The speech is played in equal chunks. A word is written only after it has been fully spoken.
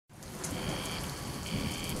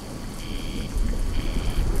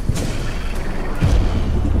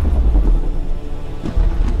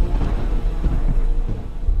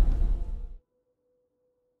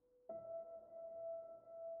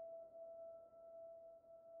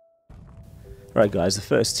Right guys, the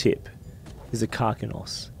first tip is the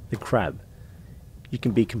Karkanos, the crab. You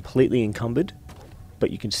can be completely encumbered, but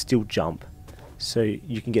you can still jump. So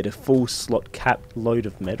you can get a full slot cap load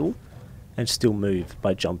of metal and still move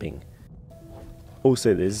by jumping.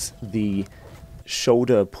 Also there's the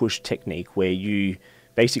shoulder push technique where you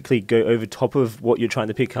basically go over top of what you're trying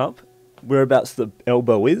to pick up, whereabouts the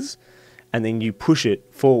elbow is, and then you push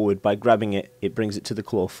it forward by grabbing it, it brings it to the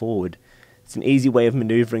claw forward. It's an easy way of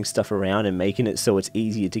maneuvering stuff around and making it so it's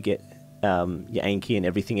easier to get your Anki and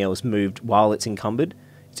everything else moved while it's encumbered.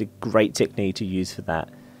 It's a great technique to use for that.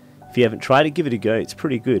 If you haven't tried it, give it a go. It's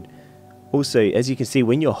pretty good. Also, as you can see,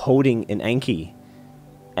 when you're holding an Anki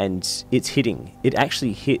and it's hitting, it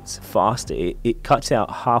actually hits faster. It cuts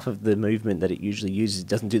out half of the movement that it usually uses. It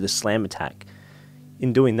doesn't do the slam attack.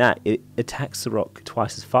 In doing that, it attacks the rock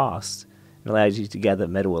twice as fast and allows you to gather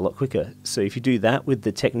metal a lot quicker. So if you do that with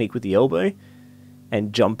the technique with the elbow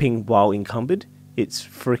and jumping while encumbered, it's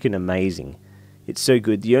freaking amazing. It's so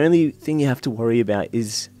good. The only thing you have to worry about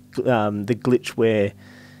is the glitch where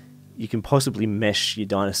you can possibly mesh your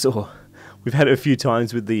dinosaur. We've had it a few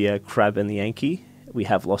times with the crab and the Anki. We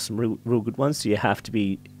have lost some real good ones, so you have to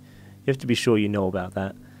be sure you know about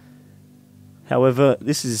that. However,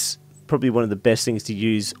 this is probably one of the best things to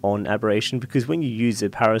use on Aberration, because when you use a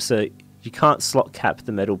parasite, you can't slot cap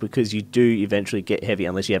the metal because you do eventually get heavy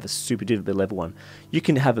unless you have a super duper level one. You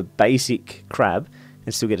can have a basic crab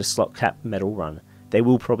and still get a slot cap metal run. They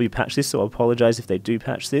will probably patch this, so I apologize if they do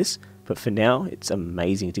patch this, but for now it's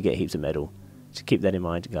amazing to get heaps of metal. So keep that in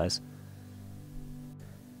mind, guys.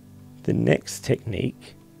 The next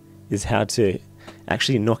technique is how to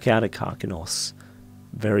actually knock out a Karkanos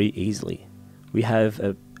very easily. We have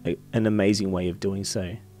an amazing way of doing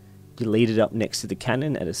so. You lead it up next to the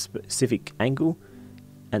cannon at a specific angle,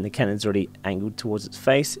 and the cannon's already angled towards its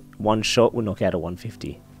face. One shot will knock out a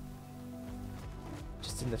 150.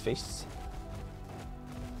 Just in the face.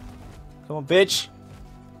 Come on, bitch!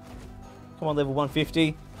 Come on, level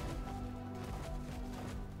 150.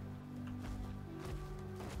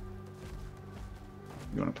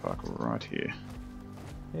 You want to park right here.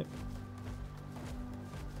 Yep.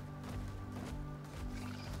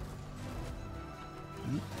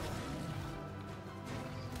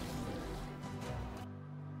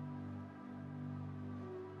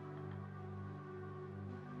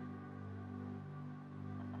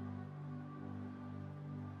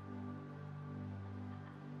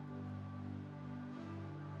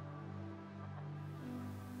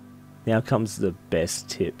 Now comes the best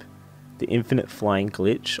tip. The infinite flying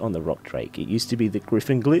glitch on the rock drake. It used to be the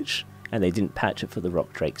griffin glitch, and they didn't patch it for the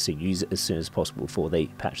rock drake, so use it as soon as possible before they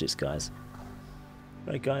patch this, guys.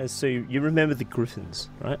 Right guys, so you remember the griffins,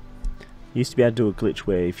 right? You used to be able to do a glitch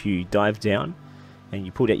where if you dived down and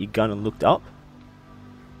you pulled out your gun and looked up,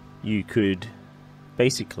 you could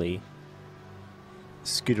basically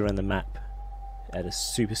scoot around the map at a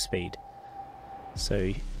super speed.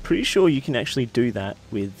 So pretty sure you can actually do that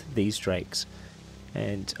with these drakes,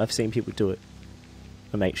 and I've seen people do it.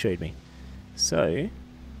 My mate showed me. So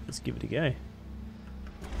let's give it a go.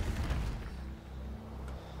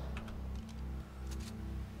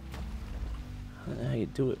 I don't know how you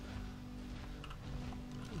do it.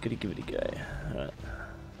 I'm gonna give it a go. Alright.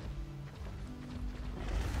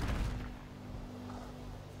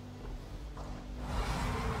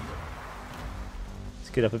 Let's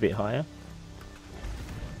get up a bit higher.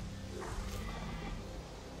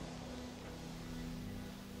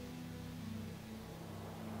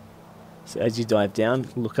 So as you dive down,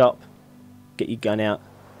 look up, get your gun out,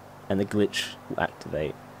 and the glitch will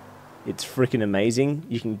activate. It's freaking amazing.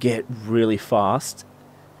 You can get really fast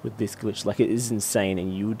with this glitch. Like, it is insane,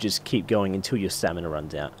 and you just keep going until your stamina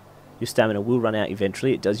runs out. Your stamina will run out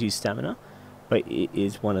eventually. It does use stamina, but it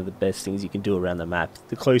is one of the best things you can do around the map.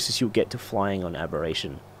 The closest you'll get to flying on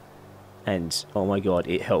Aberration. And oh my god,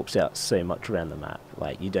 it helps out so much around the map.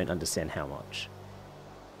 Like, you don't understand how much.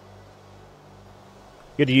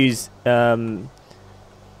 You got to use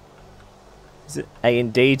is it A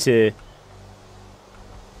and D to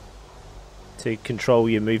control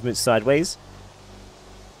your movement sideways,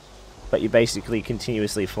 but you're basically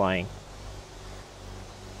continuously flying.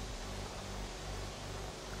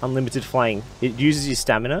 Unlimited flying. It uses your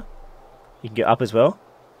stamina. You can go up as well,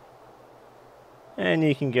 and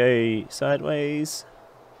you can go sideways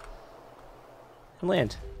and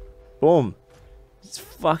land. Boom. It's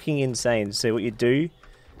fucking insane. So what you do,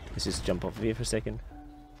 let's just jump off of here for a second.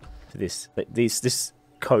 For this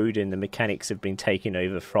code and the mechanics have been taken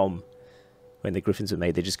over from when the griffins were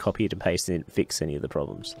made. They just copied and pasted and didn't fix any of the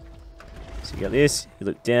problems. So you got this, you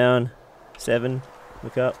look down, 7,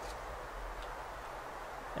 look up.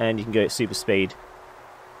 and you can go at super speed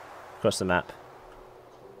across the map.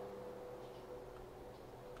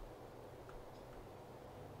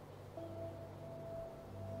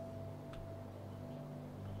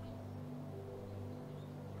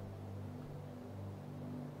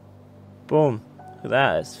 Boom. Look at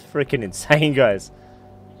that. It's freaking insane, guys.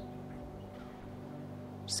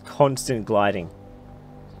 Just constant gliding.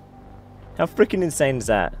 How freaking insane is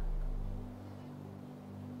that?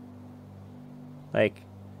 Like,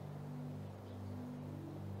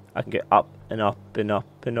 I can go up and up and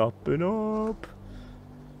up and up and up.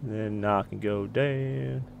 And then I can go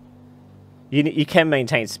down. You can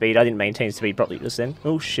maintain speed. I didn't maintain speed properly just then.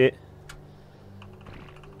 Oh shit.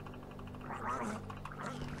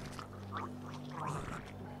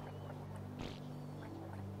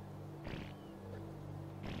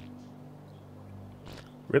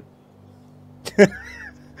 Rip.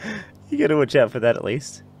 You gotta watch out for that at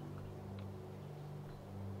least.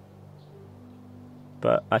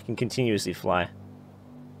 But I can continuously fly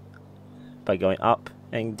by going up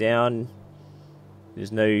and down.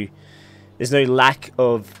 There's no lack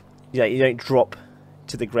of, you don't drop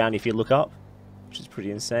to the ground if you look up, which is pretty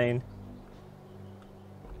insane.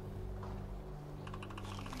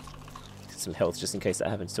 Get some health just in case that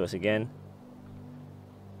happens to us again.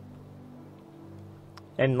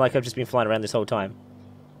 And like, I've just been flying around this whole time.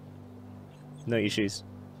 No issues.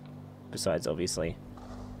 Besides, obviously,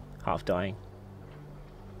 half dying.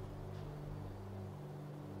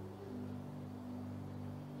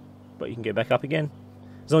 But you can go back up again.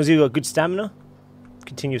 As long as you've got good stamina,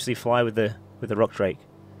 continuously fly with the rock drake.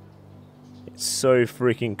 It's so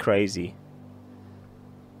freaking crazy.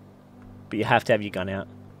 But you have to have your gun out.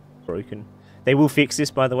 Broken. They will fix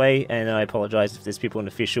this, by the way, and I apologize if there's people on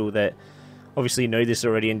official that obviously know this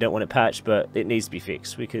already and don't want it patched, but it needs to be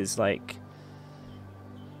fixed because, like,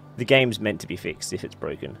 the game's meant to be fixed if it's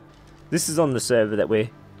broken. This is on the server that we're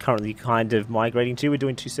currently kind of migrating to. We're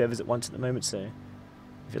doing 2 servers at once at the moment, so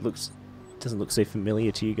if it doesn't look so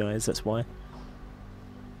familiar to you guys, that's why.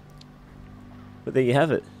 But there you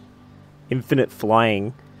have it. Infinite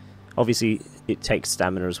flying. Obviously, it takes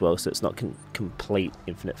stamina as well, so it's not complete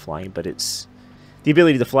infinite flying, but it's the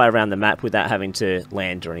ability to fly around the map without having to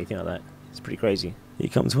land or anything like that. It's pretty crazy. Here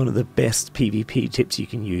comes one of the best PvP tips you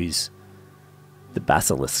can use. The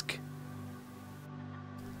Basilisk.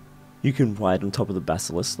 You can ride on top of the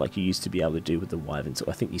Basilisk like you used to be able to do with the Wyvern, so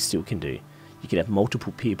I think you still can do. You can have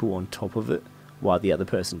multiple people on top of it while the other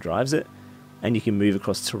person drives it, and you can move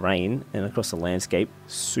across terrain and across the landscape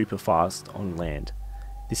super fast on land.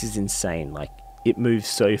 This is insane. Like, it moves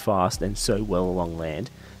so fast and so well along land.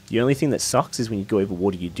 The only thing that sucks is when you go over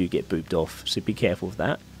water you do get booped off, so be careful of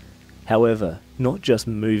that. However, not just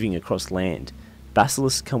moving across land,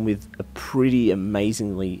 Basilisks come with a pretty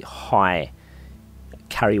amazingly high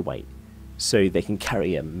carry weight, so they can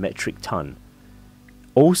carry a metric ton.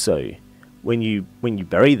 Also, when you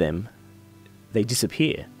bury them, they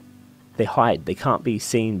disappear. They hide. They can't be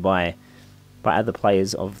seen by other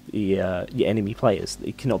players of your enemy players.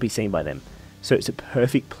 It cannot be seen by them. So it's a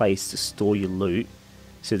perfect place to store your loot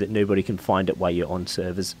so that nobody can find it while you're on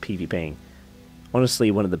servers PvPing.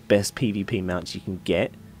 Honestly, one of the best PvP mounts you can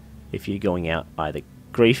get if you're going out either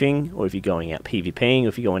griefing or if you're going out PvPing or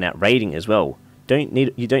if you're going out raiding as well.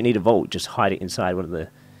 You don't need a vault. Just hide it inside one of the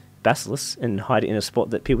Basilisks and hide it in a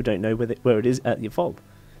spot that people don't know where it is at your fob.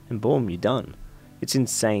 And boom, you're done. It's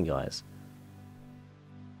insane, guys.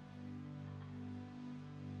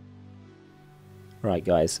 Right,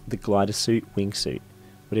 guys, the glider suit, wingsuit,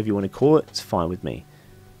 whatever you want to call it, it's fine with me.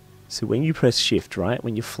 So when you press shift, right,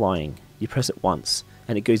 when you're flying, you press it once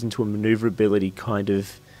and it goes into a maneuverability kind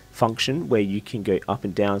of function where you can go up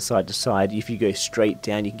and down, side to side. If you go straight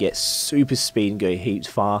down, you can get super speed and go heaps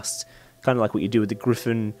fast, kind of like what you do with the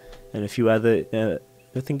Griffin and a few other,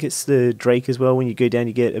 I think it's the Drake as well. When you go down,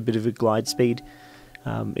 you get a bit of a glide speed.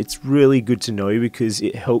 It's really good to know because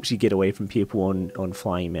it helps you get away from people on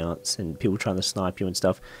flying mounts and people trying to snipe you and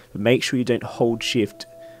stuff. But make sure you don't hold shift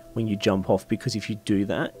when you jump off, because if you do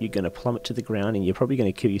that, you're going to plummet to the ground and you're probably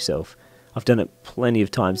going to kill yourself. I've done it plenty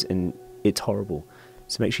of times and it's horrible.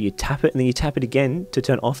 So make sure you tap it and then you tap it again to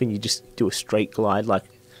turn off and you just do a straight glide like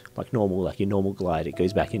normal, like your normal glide. It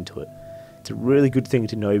goes back into it. It's a really good thing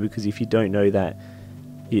to know because if you don't know that,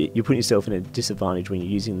 you're putting yourself in a disadvantage when you're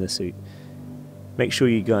using the suit. Make sure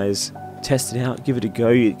you guys test it out, give it a go.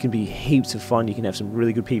 It can be heaps of fun. You can have some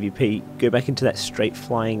really good PvP. Go back into that straight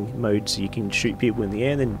flying mode so you can shoot people in the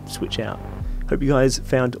air and then switch out. Hope you guys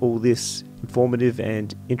found all this informative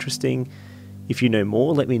and interesting. If you know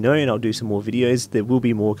more, let me know and I'll do some more videos. There will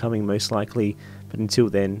be more coming most likely. But until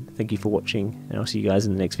then, thank you for watching and I'll see you guys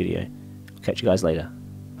in the next video. I'll catch you guys later.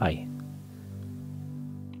 Bye.